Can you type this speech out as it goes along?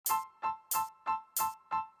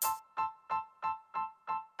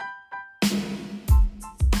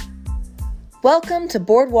Welcome to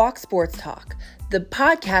Boardwalk Sports Talk, the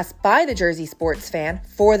podcast by the Jersey sports fan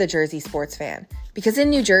for the Jersey sports fan. Because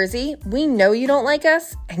in New Jersey, we know you don't like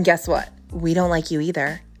us, and guess what? We don't like you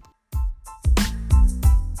either.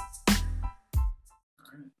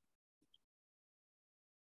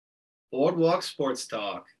 Boardwalk Sports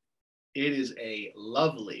Talk. It is a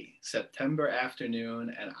lovely September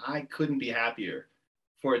afternoon, and I couldn't be happier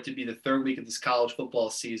for it to be the third week of this college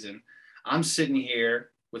football season. I'm sitting here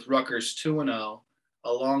with Rutgers 2-0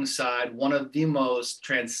 alongside one of the most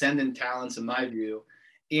transcendent talents, in my view,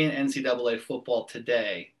 in NCAA football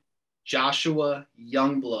today, Joshua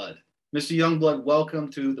Youngblood. Mr. Youngblood, welcome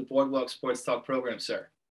to the Boardwalk Sports Talk program, sir.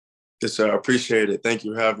 Yes, sir. I appreciate it. Thank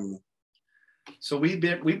you for having me. So we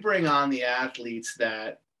bring on the athletes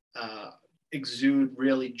that exude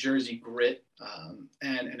really Jersey grit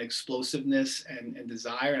and explosiveness and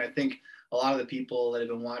desire. And I think a lot of the people that have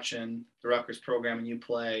been watching the Rutgers program and you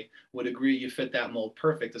play would agree you fit that mold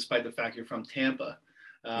perfect, despite the fact you're from Tampa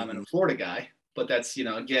and a Florida guy. But that's,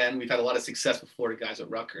 again, we've had a lot of success with Florida guys at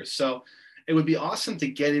Rutgers. So it would be awesome to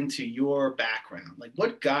get into your background. Like,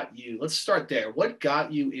 what got you, let's start there. What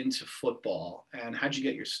got you into football and how'd you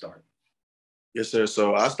get your start? Yes, sir.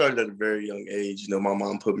 So I started at a very young age. My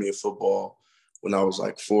mom put me in football when I was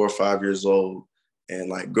like 4 or 5 years old. And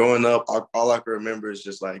like growing up, all I can remember is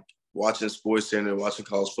just like watching SportsCenter, watching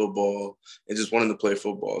college football, and just wanting to play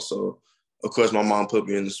football. So, of course, my mom put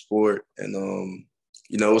me in the sport. And,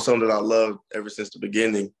 it was something that I loved ever since the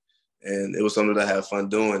beginning. And it was something that I had fun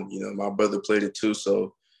doing. My brother played it too.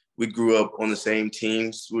 So we grew up on the same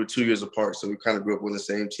teams. We were 2 years apart. So we kind of grew up on the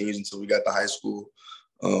same teams until we got to high school.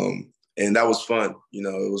 And that was fun.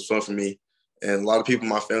 It was fun for me. And a lot of people in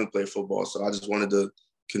my family play football. So I just wanted to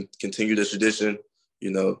continue the tradition,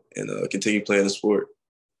 and continue playing the sport.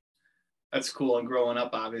 That's cool. And growing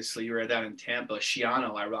up, obviously, you were down in Tampa.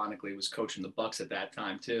 Schiano, ironically, was coaching the Bucks at that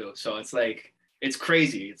time, too. So it's like, it's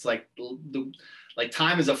crazy. It's like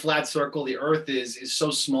time is a flat circle. The earth is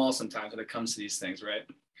so small sometimes when it comes to these things, right?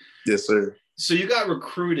 Yes, sir. So you got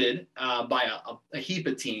recruited by a heap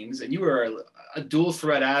of teams, and you were a dual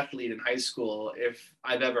threat athlete in high school, if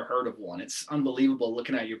I've ever heard of one. It's unbelievable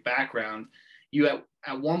looking at your background. You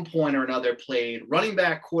at one point or another played running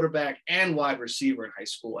back, quarterback, and wide receiver in high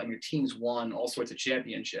school, and your teams won all sorts of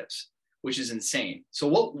championships, which is insane. So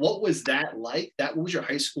what was that like? What was your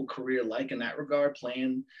high school career like in that regard,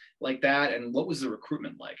 playing like that, and what was the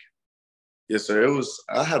recruitment like? Yes, sir.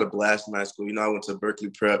 I had a blast in high school. I went to Berkeley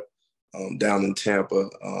Prep down in Tampa.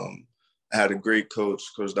 I had a great coach,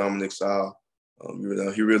 Coach Dominic Saul.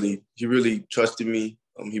 He really trusted me.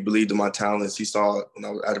 He believed in my talents. He saw it when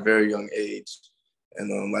I was at a very young age.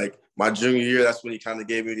 And like my junior year, that's when he kind of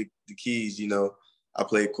gave me the keys. I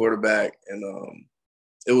played quarterback, and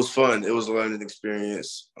it was fun. It was a learning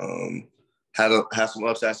experience. Had some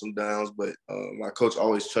ups, had some downs, but my coach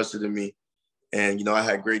always trusted in me. And, I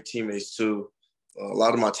had great teammates too. A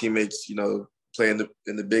lot of my teammates, play in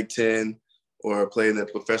the Big Ten or playing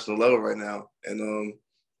at professional level right now. And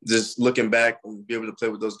just looking back and be able to play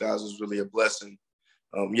with those guys was really a blessing.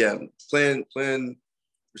 Playing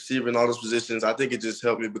receiver in all those positions, I think it just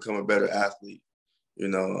helped me become a better athlete.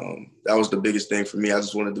 That was the biggest thing for me. I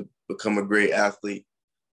just wanted to become a great athlete.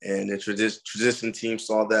 And the tradition team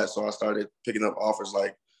saw that, so I started picking up offers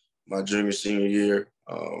like my junior, senior year.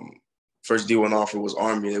 First D1 offer was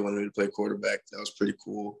Army. They wanted me to play quarterback. That was pretty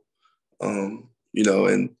cool. And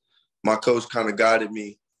my coach kind of guided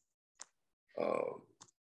me.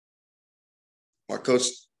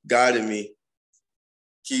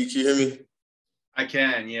 Can you hear me? I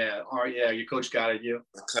can, yeah. Your coach guided you.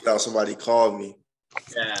 I cut out, somebody called me.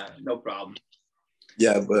 Yeah, no problem.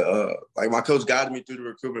 Yeah, but like my coach guided me through the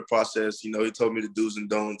recruitment process. He told me the do's and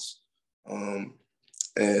don'ts.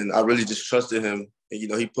 And I really just trusted him.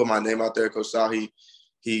 And, he put my name out there, Coach Sal.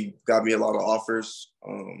 He got me a lot of offers.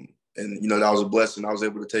 And, that was a blessing. I was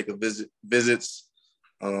able to take visits.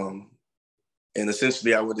 And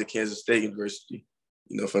essentially I went to Kansas State University,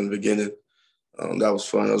 from the beginning. That was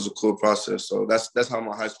fun. That was a cool process. So that's how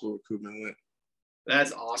my high school recruitment went.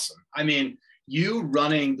 That's awesome. I mean, you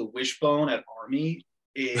running the wishbone at Army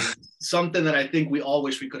is something that I think we all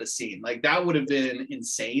wish we could have seen. Like, that would have been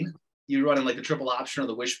insane. You running like the triple option or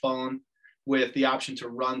the wishbone with the option to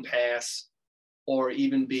run, pass, or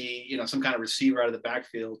even be, some kind of receiver out of the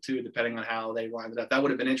backfield too, depending on how they lined it up. That would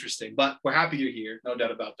have been interesting, but we're happy you're here. No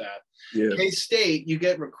doubt about that. Yeah. K-State, you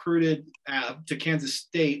get recruited to Kansas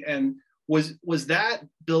State. And was that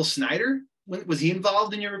Bill Snyder? Was he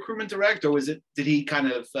involved in your recruitment direct, or did he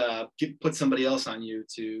kind of put somebody else on you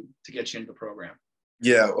to get you into the program?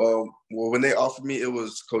 Yeah. Well, when they offered me, it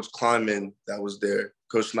was Coach Kleinman that was there.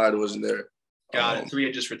 Coach Snyder wasn't there. Got it. So he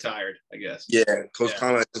had just retired, I guess. Yeah, Coach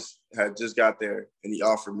Conlon had just got there, and he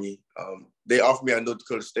offered me. They offered me at North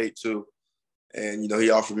Dakota State too, and he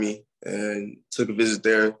offered me, and took a visit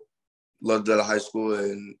there. Loved it at high school,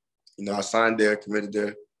 and I signed there, committed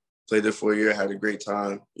there, played there for a year, had a great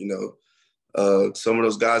time. Some of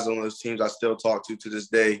those guys on those teams I still talk to this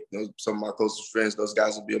day. Some of my closest friends, those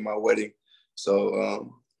guys will be at my wedding.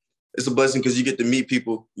 So it's a blessing because you get to meet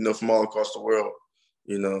people, from all across the world,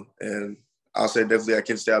 and I'll say definitely at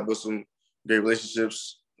Kent State I built some great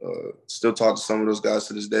relationships. Still talk to some of those guys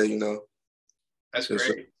to this day, That's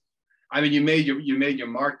great. I mean, you made your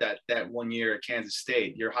mark that 1 year at Kansas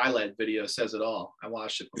State. Your highlight video says it all. I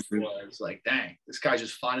watched it before. Mm-hmm. I was like, dang, this guy's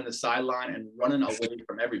just finding the sideline and running away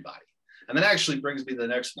from everybody. And that actually brings me to the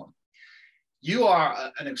next one. You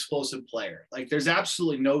are an explosive player. Like, there's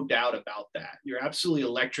absolutely no doubt about that. You're absolutely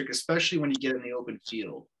electric, especially when you get in the open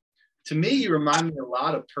field. To me, you remind me a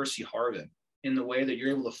lot of Percy Harvin in the way that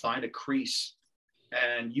you're able to find a crease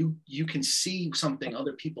and you can see something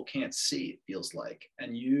other people can't see, it feels like.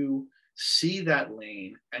 And you see that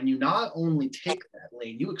lane, and you not only take that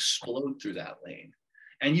lane, you explode through that lane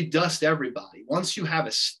and you dust everybody. Once you have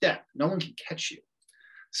a step, no one can catch you.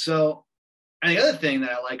 So, and the other thing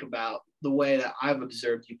that I like about the way that I've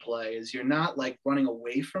observed you play is you're not like running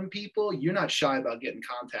away from people. You're not shy about getting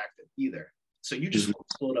contacted either. So you just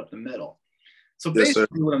explode up the middle. So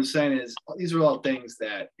basically what I'm saying is these are all things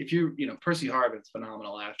that if Percy Harvin's a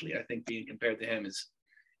phenomenal athlete. I think being compared to him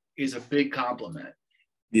is a big compliment.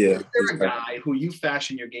 Yeah. Is there a guy who you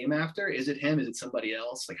fashion your game after? Is it him? Is it somebody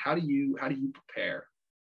else? Like, how do you prepare?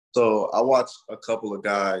 So I watch a couple of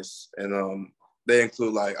guys, and they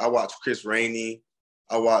include, like, I watch Chris Rainey.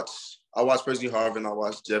 I watch Percy Harvin. I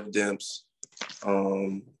watch Jeff Demps.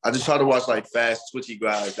 I just try to watch like fast, twitchy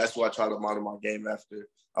guys. That's what I try to model my game after.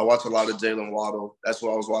 I watch a lot of Jalen Waddle. That's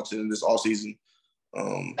what I was watching this offseason.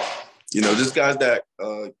 Just guys that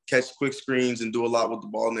catch quick screens and do a lot with the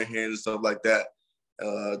ball in their hands and stuff like that.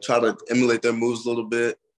 Try to emulate their moves a little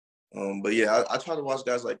bit. But yeah, I try to watch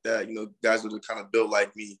guys like that, guys that are kind of built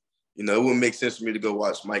like me. It wouldn't make sense for me to go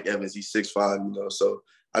watch Mike Evans. He's 6'5", so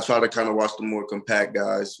I try to kind of watch the more compact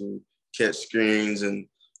guys who catch screens and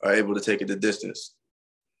are able to take it the distance.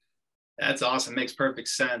 That's awesome. Makes perfect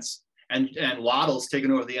sense. And Waddle's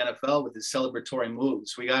taking over the NFL with his celebratory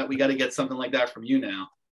moves. We got to get something like that from you now.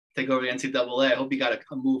 Take over the NCAA. I hope you got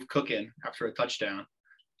a move cooking after a touchdown,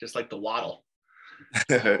 just like the Waddle.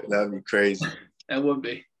 That'd be crazy. That would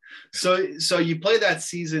be. So you played that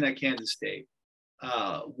season at Kansas State.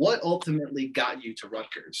 What ultimately got you to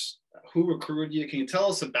Rutgers? Who recruited you? Can you tell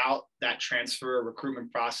us about that transfer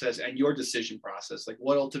recruitment process and your decision process? Like,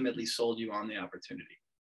 what ultimately sold you on the opportunity?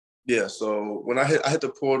 Yeah, so when I hit the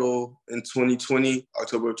portal in 2020,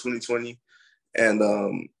 October of 2020, and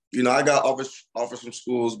I got offers from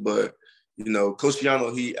schools, but Coach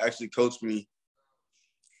Schiano, he actually coached me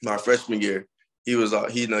my freshman year. He was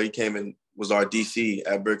he came and was our DC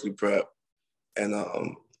at Berkeley Prep, and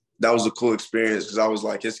that was a cool experience because I was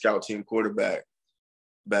like his scout team quarterback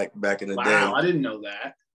back in the day. Wow, I didn't know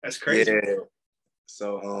that. That's crazy. Yeah.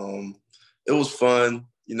 So it was fun,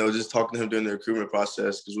 just talking to him during the recruitment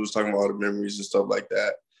process because we was talking about all the memories and stuff like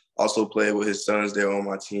that. Also played with his sons there on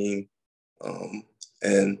my team.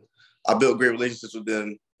 And I built great relationships with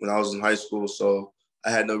them when I was in high school. So I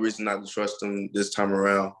had no reason not to trust them this time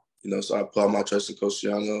around, so I put all my trust in Coach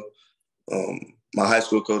Schiano. My high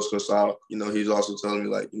school coach, Coach Sal, he's also telling me,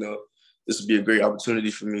 like, this would be a great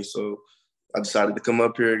opportunity for me. So I decided to come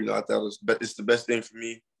up here. I thought it's the best thing for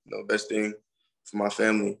me, best thing for my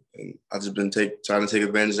family. And I've just been trying to take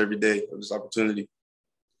advantage every day of this opportunity.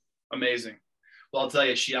 Amazing. Well, I'll tell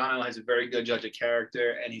you, Schiano has a very good judge of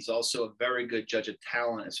character, and he's also a very good judge of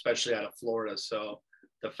talent, especially out of Florida. So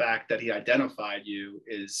the fact that he identified you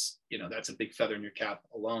is, that's a big feather in your cap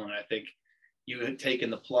alone. I think you had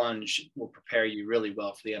taken the plunge will prepare you really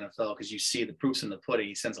well for the NFL because you see the proof's in the pudding.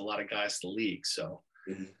 He sends a lot of guys to the league. So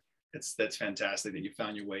that's fantastic that you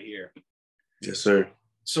found your way here. Yes, sir.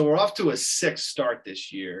 So we're off to a 6th start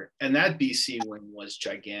this year, and that BC win was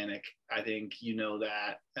gigantic. I think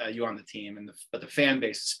that you on the team, but the fan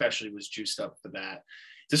base especially was juiced up for that.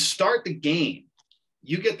 To start the game,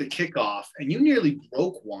 you get the kickoff, and you nearly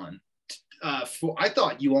broke one. I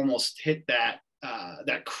thought you almost hit that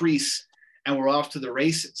crease, and we're off to the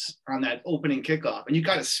races on that opening kickoff, and you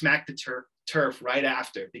kind of smacked the turf right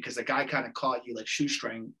after because the guy kind of caught you, like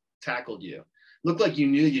shoestring tackled you. Looked like you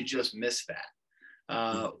knew you just missed that.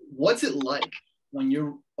 What's it like when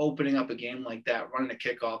you're opening up a game like that, running a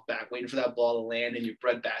kickoff back, waiting for that ball to land in your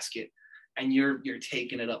breadbasket, and you're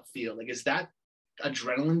taking it upfield? Like, is that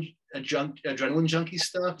adrenaline junkie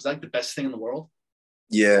stuff? Is that like the best thing in the world?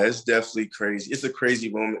 Yeah, it's definitely crazy. It's a crazy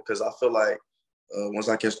moment because I feel like once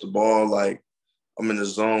I catch the ball, like I'm in the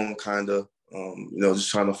zone, kind of,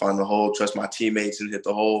 just trying to find the hole, trust my teammates and hit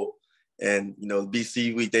the hole. And,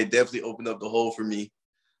 BC week, they definitely opened up the hole for me.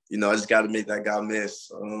 I just got to make that guy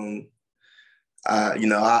miss.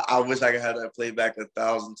 I wish I could have that play back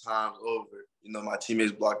 1,000 times over. My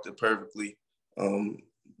teammates blocked it perfectly.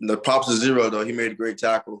 The props to Zero, though. He made a great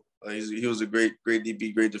tackle. He was a great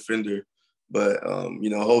DB, great defender. But,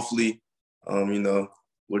 hopefully, we'll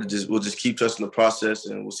just keep trusting the process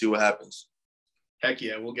and we'll see what happens. Heck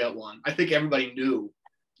yeah, we'll get one. I think everybody knew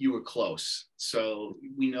you were close. So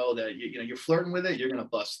we know that, you're flirting with it, you're going to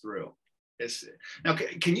bust through. Now,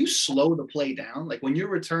 can you slow the play down? Like when you're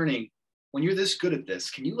returning, when you're this good at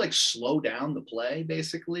this, can you like slow down the play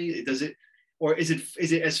basically? Or is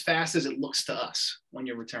it as fast as it looks to us when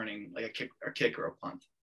you're returning like a kick or a punt?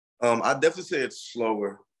 I definitely say it's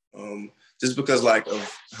slower. Just because like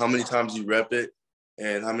of how many times you rep it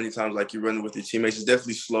and how many times like you run with your teammates, it's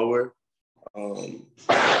definitely slower. And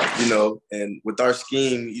with our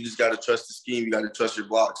scheme, you just got to trust the scheme. You got to trust your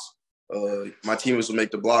blocks. My teammates will make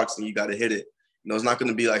the blocks and you got to hit it. It's not going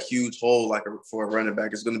to be like a huge hole like for a running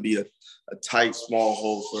back. It's going to be a tight, small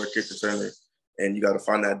hole for a kick returner. And you got to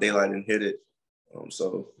find that daylight and hit it.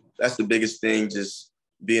 So that's the biggest thing, just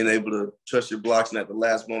being able to trust your blocks and at the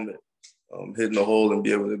last moment, hitting the hole and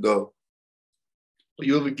be able to go. Well,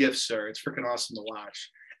 you have a gift, sir. It's freaking awesome to watch.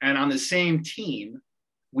 And on the same team,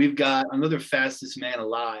 we've got another fastest man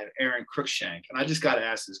alive, Aaron Cruikshank. And I just got to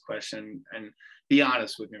ask this question and be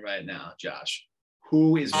honest with me right now, Josh.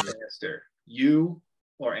 Who is faster, you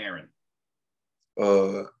or Aaron?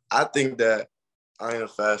 I think that I am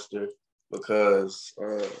faster because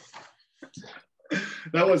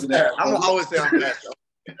that wasn't it. I always say I'm faster.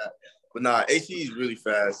 But nah, AC is really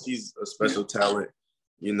fast. He's a special talent.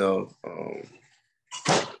 He's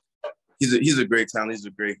a great talent. He's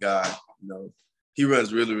a great guy. He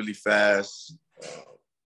runs really, really fast.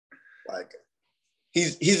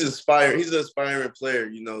 He's inspired. He's an aspiring player.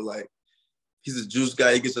 He's a juice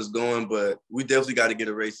guy. He gets us going. But we definitely got to get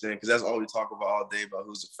a race in because that's all we talk about all day about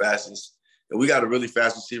who's the fastest. And we got a really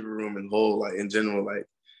fast receiver room in whole. Like in general, like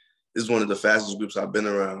this is one of the fastest groups I've been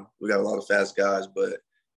around. We got a lot of fast guys, but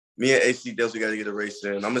me and AC definitely got to get a race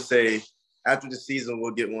in. I'm gonna say after the season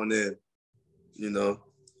we'll get one in.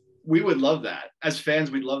 We would love that. As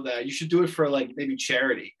fans, we'd love that. You should do it for like maybe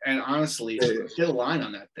charity. And honestly, get a line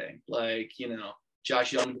on that thing. Like,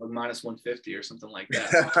 Josh Young minus 150 or something like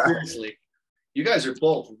that. Seriously. You guys are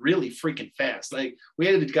both really freaking fast. Like we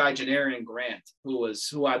had the guy Janarian Grant who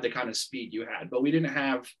had the kind of speed you had, but we didn't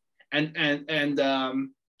have and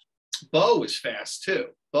Bo was fast too.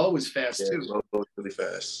 Bo was fast too. Bo was really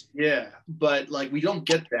fast. Yeah, but like we don't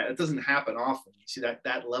get that. It doesn't happen often. You see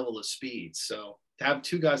that level of speed. So to have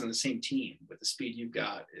two guys on the same team with the speed you've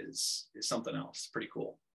got is something else. Pretty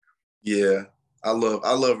cool. Yeah, I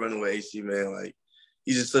love running with AC, man. Like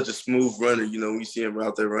he's just such a smooth runner. When you see him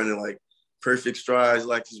out there running like perfect strides,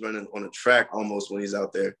 like he's running on a track almost when he's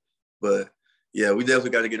out there. But yeah, we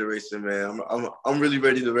definitely got to get a race in, man. I'm really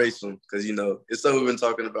ready to race him because it's something we've been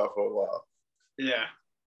talking about for a while. Yeah,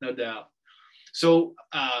 no doubt. So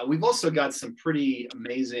we've also got some pretty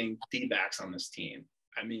amazing D-backs on this team.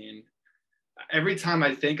 I mean, every time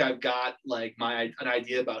I think I've got like an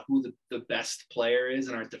idea about who the best player is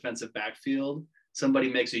in our defensive backfield, somebody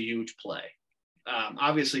makes a huge play.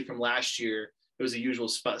 Obviously, from last year, it was the usual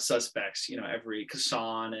suspects. Every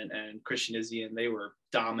Kassan and Christian Izzy, they were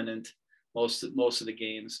dominant most of the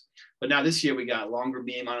games. But now this year we got Longer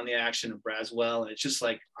Beam on the action and Braswell, and it's just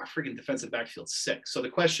like our freaking defensive backfield's sick. So the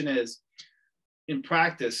question is, in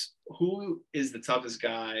practice, who is the toughest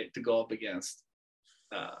guy to go up against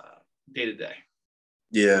day to day?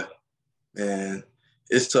 Yeah, man,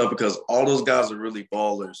 it's tough because all those guys are really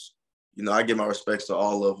ballers. I give my respects to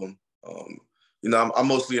all of them. I'm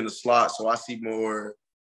mostly in the slot, so I see more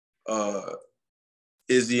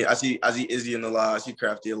Izzy. I see Izzy in a lot. I see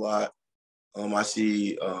Crafty a lot. I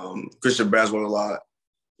see Christian Braswell a lot.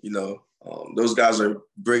 Those guys are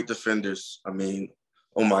great defenders. I mean,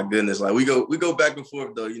 oh my goodness, like we go back and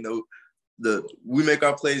forth though. We make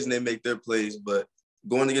our plays and they make their plays, but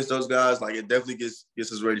going against those guys, like it definitely gets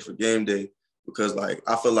us ready for game day because like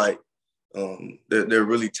I feel like they're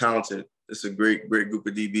really talented. It's a great group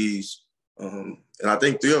of DBs, and I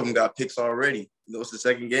think 3 of them got picks already. It's the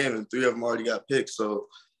second game and 3 of them already got picks. So,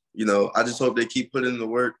 I just hope they keep putting in the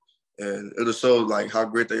work. And it'll show like how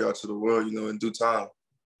great they are to the world, in due time.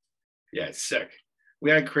 Yeah, it's sick. We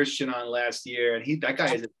had Christian on last year, and that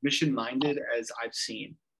guy is as mission-minded as I've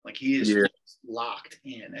seen. Like he is locked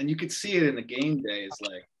in, and you could see it in the game days,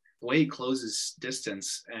 like the way he closes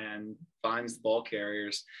distance and finds the ball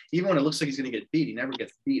carriers. Even when it looks like he's going to get beat, he never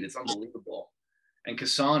gets beat. It's unbelievable. And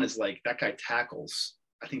Kassan is like, that guy tackles,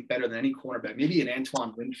 I think, better than any cornerback. Maybe an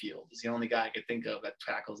Antoine Winfield is the only guy I could think of that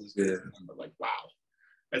tackles as good as him. But like, wow,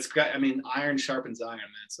 that's great. I mean, iron sharpens iron,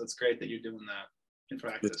 man. So it's great that you're doing that in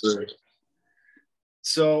practice.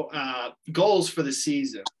 So goals for the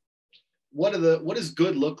season. What does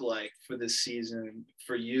good look like for this season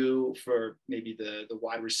for you, for maybe the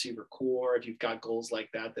wide receiver core? If you've got goals like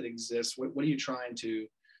that exist, what are you trying to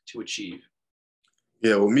achieve?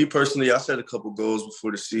 Yeah, well, me personally, I set a couple goals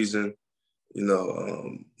before the season. You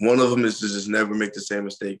know, one of them is to just never make the same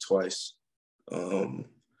mistake twice.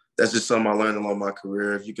 That's just something I learned along my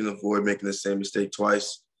career. If you can avoid making the same mistake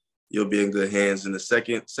twice, you'll be in good hands. And the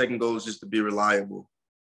second goal is just to be reliable.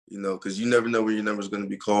 You know, because you never know where your number is going to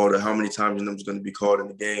be called or how many times your number is going to be called in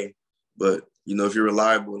the game. But, you know, if you're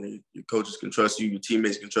reliable and your coaches can trust you, your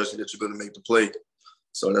teammates can trust you that you're going to make the play.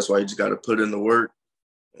 So that's why you just got to put in the work.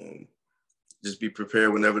 Just be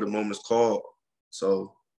prepared whenever the moment's called.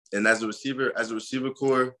 So, and as a receiver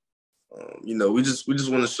core, you know, we just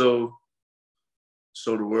want to show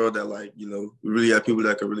the world that, like, you know, we really have people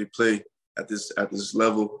that can really play at this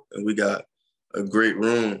level, and we got a great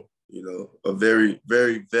room. You know, a very,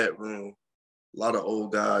 very vet room, a lot of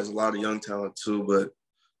old guys, a lot of young talent too. But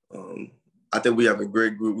I think we have a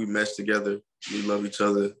great group. We mesh together. We love each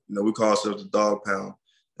other. You know, we call ourselves the Dog Pound,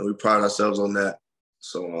 and we pride ourselves on that.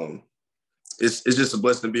 So it's just a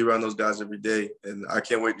blessing to be around those guys every day. And I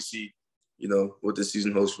can't wait to see, you know, what this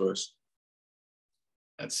season holds for us.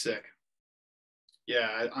 That's sick.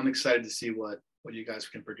 Yeah, I'm excited to see what you guys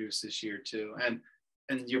can produce this year too.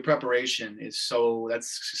 And your preparation is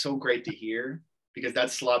that's so great to hear, because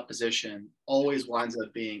that slot position always winds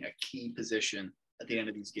up being a key position at the end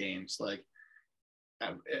of these games. Like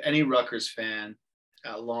any Rutgers fan,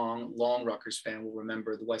 long Rutgers fan will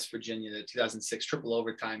remember the West Virginia, the 2006 triple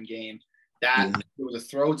overtime game. There was a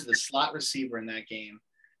throw to the slot receiver in that game.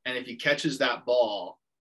 And if he catches that ball,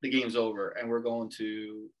 the game's over. And we're going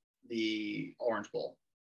to the Orange Bowl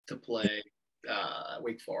to play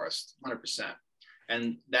Wake Forest, 100%.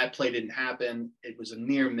 And that play didn't happen. It was a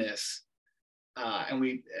near miss. And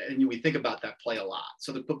we think about that play a lot.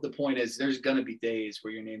 So the point is, there's going to be days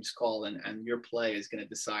where your name's called and your play is going to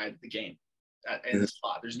decide the game in the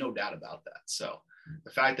spot. There's no doubt about that. So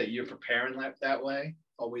the fact that you're preparing that way,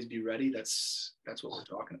 always be ready. That's what we're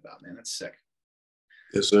talking about, man. That's sick.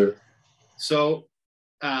 Yes, sir. So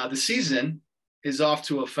the season is off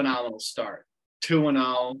to a phenomenal start.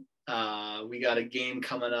 2-0. We got a game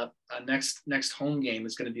coming up. Next home game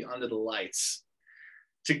is going to be under the lights.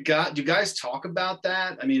 Do you guys talk about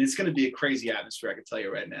that? I mean, it's going to be a crazy atmosphere, I can tell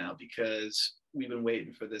you right now, because we've been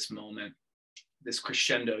waiting for this moment, this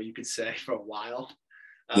crescendo, you could say, for a while.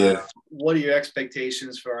 What are your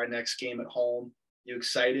expectations for our next game at home? You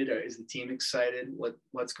excited, or is the team excited?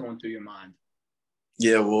 What's going through your mind?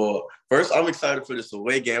 Yeah, well, first, I'm excited for this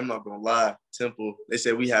away game. I'm not going to lie. Temple, they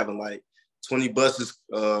said we having like 20 buses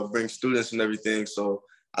bring students and everything. So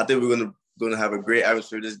I think we're going to have a great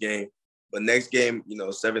atmosphere this game. But next game,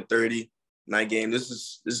 7:30 night game. This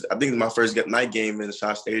is I think my first night game in the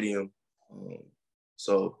Shaw Stadium.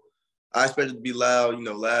 So I expect it to be loud.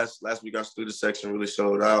 Last week our student section really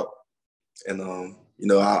showed out, and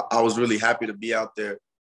I was really happy to be out there.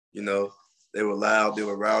 They were loud, they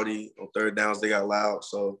were rowdy. On third downs, they got loud.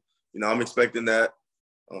 So I'm expecting that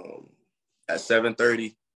at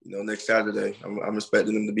 7:30. Next Saturday, I'm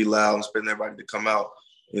expecting them to be loud. I'm expecting everybody to come out.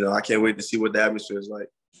 I can't wait to see what the atmosphere is like.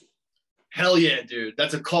 Hell yeah, dude.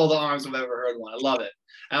 That's a call to arms I've ever heard one. I love it.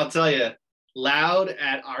 I'll tell you, loud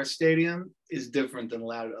at our stadium is different than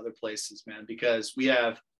loud at other places, man, because we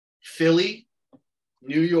have Philly,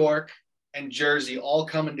 New York, and Jersey all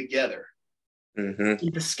coming together in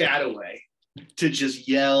Piscataway to just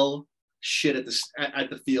yell shit at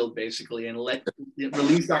the field, basically, and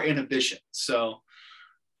release our inhibition. So,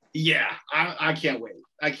 yeah, I can't wait.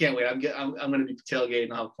 I can't wait. I'm going to be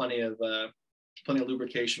tailgating. I'll have plenty of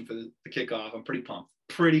lubrication for the kickoff. I'm pretty pumped.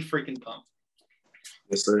 Pretty freaking pumped.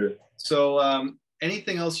 Yes, sir. So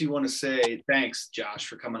anything else you want to say? Thanks, Josh,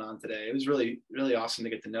 for coming on today. It was really, really awesome to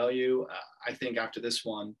get to know you. I think after this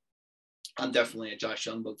one, I'm definitely a Josh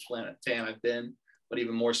Youngbook fan. I've been, but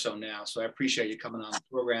even more so now. So I appreciate you coming on the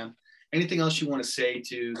program. Anything else you want to say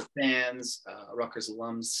to the fans, Rutgers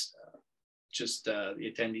alums, just the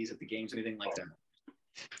attendees at the games, anything like that?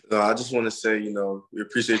 No, I just want to say, we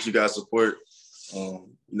appreciate you guys' support.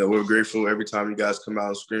 We're grateful every time you guys come out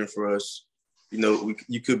and scream for us. You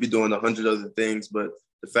could be doing 100 other things, but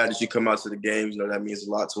the fact that you come out to the games, that means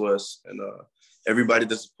a lot to us. And everybody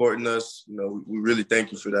that's supporting us, we really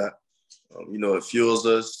thank you for that. It fuels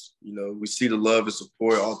us. We see the love and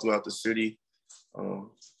support all throughout the city.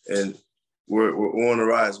 And we're on the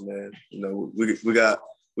rise, man.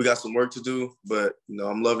 We got some work to do, but,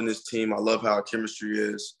 I'm loving this team. I love how our chemistry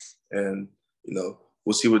is. And,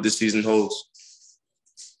 we'll see what this season holds.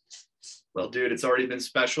 Well, dude, it's already been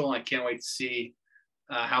special. I can't wait to see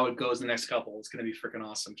how it goes the next couple. It's going to be freaking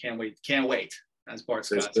awesome. Can't wait, as Bart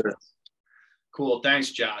Scott says. Cool.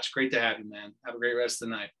 Thanks, Josh. Great to have you, man. Have a great rest of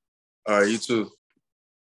the night. All right, you too.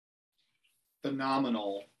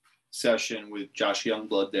 Phenomenal session with Josh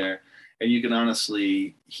Youngblood there. And you can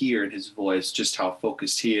honestly hear in his voice just how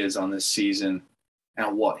focused he is on this season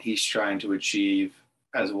and what he's trying to achieve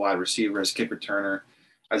as a wide receiver, as a kick returner,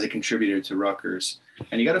 as a contributor to Rutgers.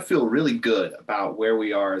 And you got to feel really good about where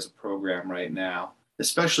we are as a program right now,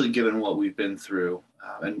 especially given what we've been through.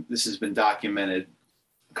 And this has been documented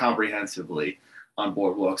comprehensively on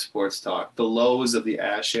Boardwalk Sports Talk. The lows of the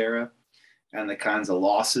Ash era and the kinds of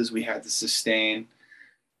losses we had to sustain,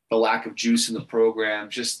 the lack of juice in the program,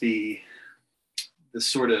 just the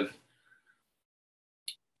sort of,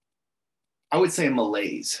 I would say,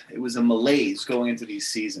 malaise. It was a malaise going into these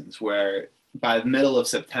seasons where by the middle of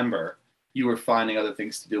September, you were finding other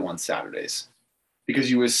things to do on Saturdays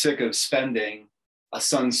because you were sick of spending a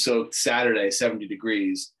sun-soaked Saturday, 70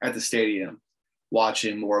 degrees at the stadium,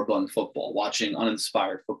 watching moribund football, watching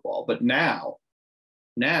uninspired football. But now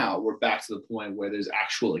we're back to the point where there's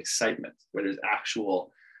actual excitement, where there's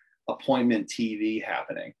actual appointment TV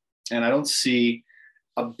happening. And I don't see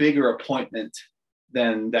a bigger appointment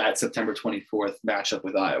than that September 24th matchup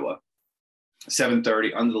with Iowa.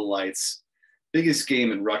 7:30 under the lights. Biggest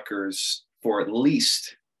game in Rutgers for at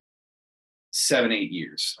least 7-8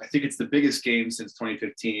 years. I think it's the biggest game since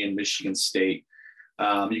 2015 in Michigan State.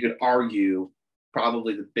 You could argue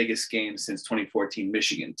probably the biggest game since 2014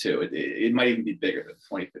 Michigan too. It might even be bigger than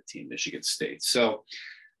 2015 Michigan State. So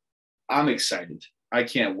I'm excited. I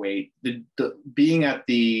can't wait. Being at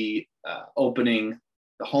the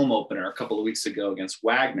home opener a couple of weeks ago against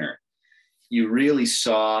Wagner, you really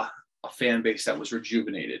saw a fan base that was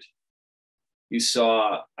rejuvenated. You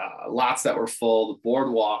saw lots that were full. The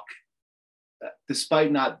boardwalk,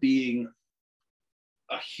 despite not being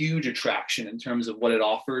a huge attraction in terms of what it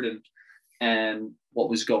offered and what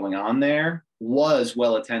was going on there, was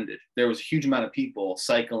well attended. There was a huge amount of people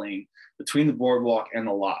cycling between the boardwalk and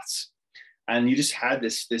the lots. And you just had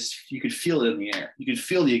this, you could feel it in the air. You could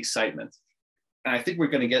feel the excitement. And I think we're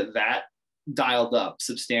going to get that dialed up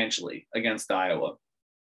substantially against Iowa.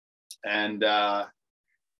 And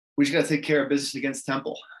we just got to take care of business against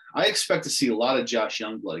Temple. I expect to see a lot of Josh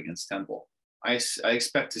Youngblood against Temple. I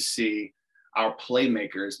expect to see our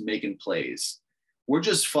playmakers making plays. We're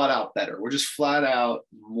just flat out better. We're just flat out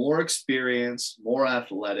more experienced, more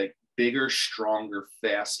athletic, bigger, stronger,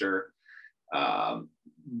 faster,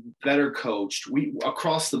 better coached. We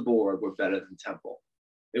across the board, we're better than Temple.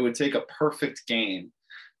 It would take a perfect game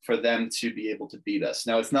for them to be able to beat us.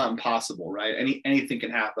 Now, it's not impossible, right? Anything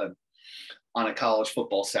can happen on a college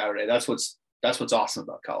football Saturday. That's what's awesome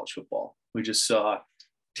about college football. We just saw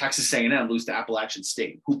Texas A&M lose to Appalachian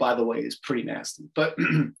State, who, by the way, is pretty nasty. But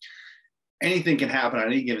anything can happen on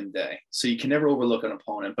any given day. So you can never overlook an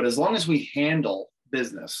opponent. But as long as we handle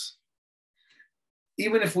business,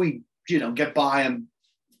 even if we, get by them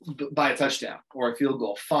by a touchdown or a field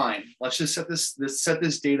goal, fine. Let's just set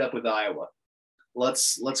this date up with Iowa.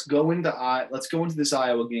 Let's go into this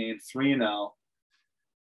Iowa game 3-0,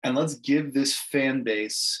 and let's give this fan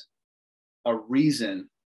base a reason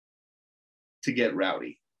to get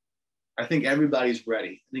rowdy. I think everybody's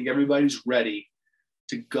ready. I think everybody's ready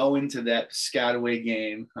to go into that Piscataway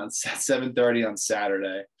game on 7:30 on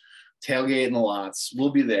Saturday, tailgate in the lots.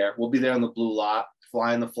 We'll be there. We'll be there on the blue lot,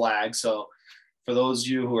 flying the flag. So for those of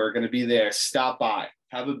you who are going to be there, stop by,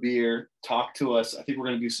 have a beer, talk to us. I think we're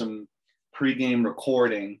going to do some pregame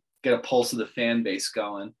recording, get a pulse of the fan base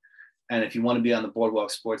going. And if you want to be on the Boardwalk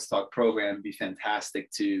Sports Talk program, it'd be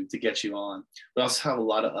fantastic to get you on. We also have a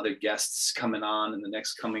lot of other guests coming on in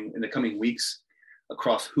the coming weeks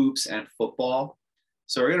across hoops and football.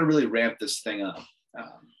 So we're going to really ramp this thing up.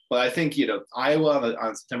 But I think, Iowa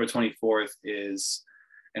on September 24th is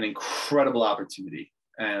an incredible opportunity.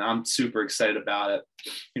 And I'm super excited about it.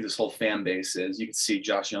 I think this whole fan base is. You can see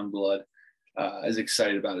Josh Youngblood is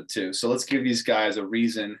excited about it too. So let's give these guys a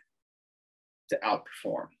reason to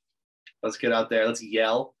outperform. Let's get out there. Let's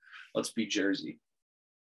yell. Let's be Jersey.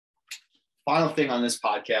 Final thing on this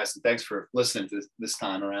podcast, and thanks for listening to this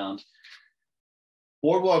time around.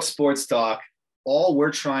 Boardwalk Sports Talk, all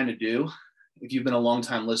we're trying to do if you've been a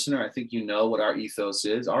longtime listener, I think you know what our ethos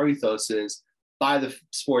is. Our ethos is by the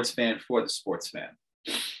sports fan for the sports fan.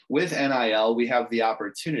 With NIL, we have the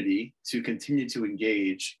opportunity to continue to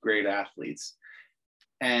engage great athletes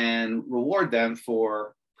and reward them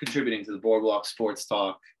for contributing to the Boardwalk Sports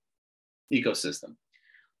Talk ecosystem.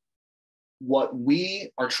 What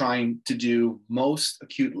we are trying to do most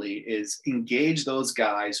acutely is engage those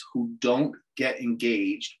guys who don't get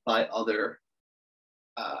engaged by other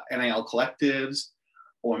NIL collectives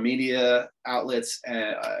or media outlets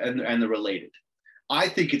and the related. I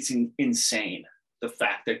think it's insane, the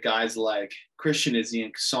fact that guys like Christian Izzy,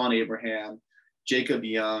 Kassan Abraham, Jacob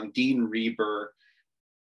Young, Dean Reber,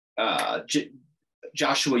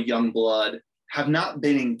 Joshua Youngblood have not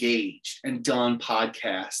been engaged and done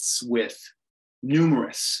podcasts with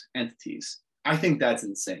numerous entities. I think that's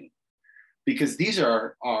insane, because these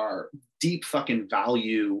are deep fucking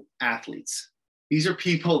value athletes. These are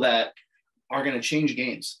people that are going to change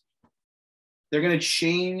games. They're going to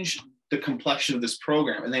change the complexion of this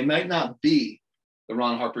program, and they might not be the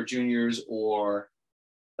Ron Harper Jr.'s or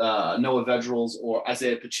Noah Vedrils or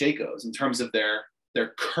Isaiah Pacheco's in terms of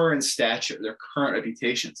their current stature, their current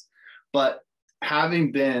reputations. But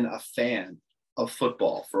having been a fan of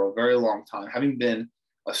football for a very long time, having been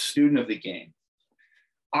a student of the game,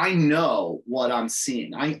 I know what I'm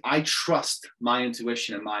seeing. I trust my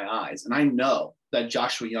intuition and my eyes. And I know that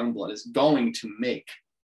Joshua Youngblood is going to make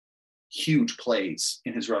huge plays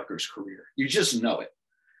in his Rutgers career. You just know it.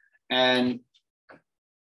 And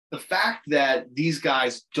the fact that these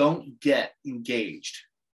guys don't get engaged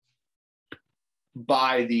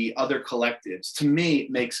by the other collectives, to me,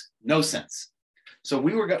 makes no sense. So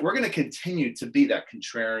we're going to continue to be that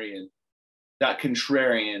contrarian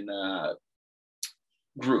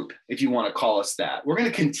group, if you want to call us that. We're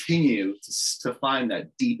going to continue to find that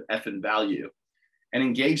deep effing value and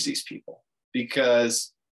engage these people,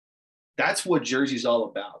 because that's what Jersey's all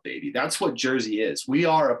about, baby. That's what Jersey is. We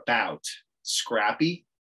are about scrappy.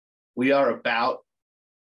 We are about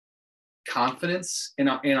confidence in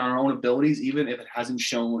our own abilities, even if it hasn't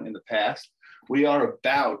shown in the past. We are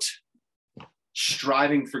about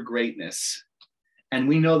striving for greatness. And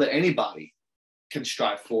we know that anybody can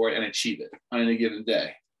strive for it and achieve it on any given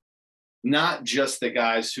day. Not just the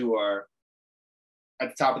guys who are at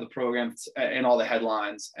the top of the program and all the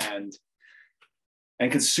headlines and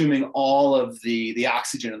consuming all of the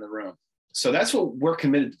oxygen in the room. So that's what we're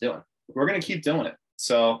committed to doing. We're going to keep doing it.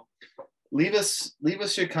 So leave us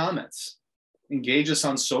your comments, engage us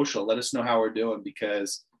on social, let us know how we're doing,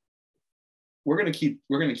 because we're going to keep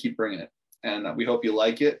bringing it. And we hope you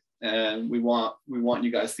like it. And we want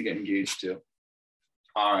you guys to get engaged too.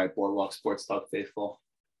 All right, Boardwalk Sports Talk faithful.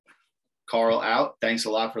 Carl out. Thanks a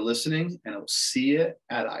lot for listening, and I will see you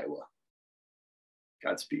at Iowa.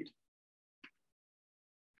 Godspeed.